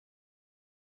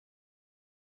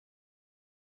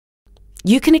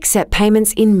you can accept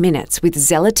payments in minutes with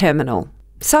Zeller Terminal.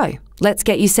 So, let's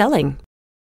get you selling.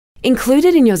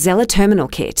 Included in your Zeller Terminal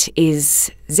kit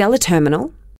is Zeller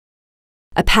Terminal,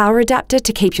 a power adapter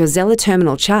to keep your Zeller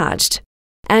Terminal charged,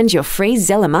 and your free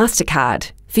Zeller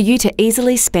Mastercard for you to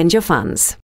easily spend your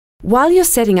funds. While you're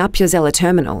setting up your Zeller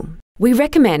Terminal, we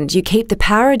recommend you keep the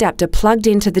power adapter plugged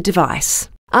into the device.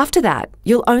 After that,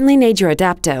 you'll only need your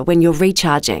adapter when you're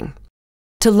recharging.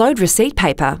 To load receipt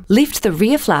paper, lift the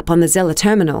rear flap on the Zeller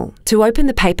Terminal to open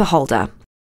the paper holder.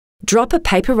 Drop a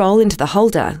paper roll into the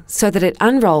holder so that it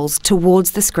unrolls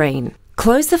towards the screen.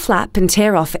 Close the flap and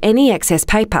tear off any excess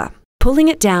paper, pulling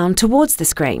it down towards the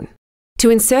screen. To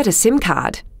insert a SIM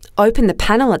card, open the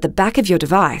panel at the back of your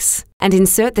device and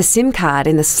insert the SIM card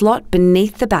in the slot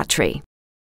beneath the battery.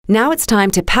 Now it's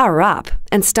time to power up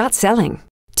and start selling.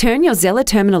 Turn your Zeller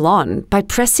Terminal on by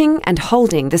pressing and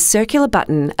holding the circular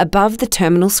button above the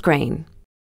terminal screen.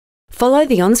 Follow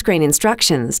the on-screen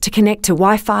instructions to connect to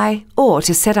Wi-Fi or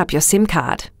to set up your SIM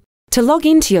card. To log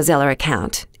into your Zeller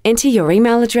account, enter your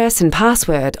email address and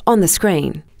password on the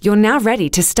screen. You're now ready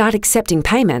to start accepting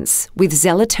payments with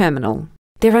Zeller Terminal.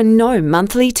 There are no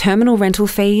monthly terminal rental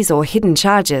fees or hidden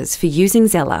charges for using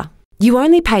Zeller. You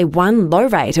only pay one low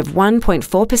rate of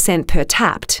 1.4% per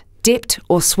tapped, dipped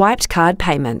or swiped card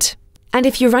payment. And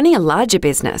if you're running a larger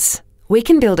business, we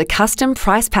can build a custom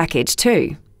price package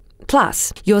too.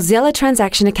 Plus, your Zeller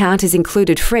transaction account is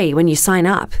included free when you sign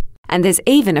up. And there's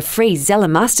even a free Zeller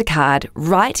Mastercard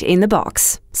right in the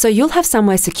box. So you'll have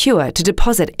somewhere secure to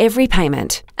deposit every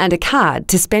payment and a card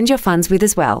to spend your funds with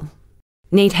as well.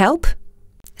 Need help?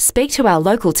 Speak to our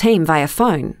local team via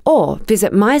phone or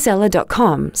visit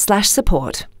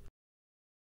myzeller.com/support.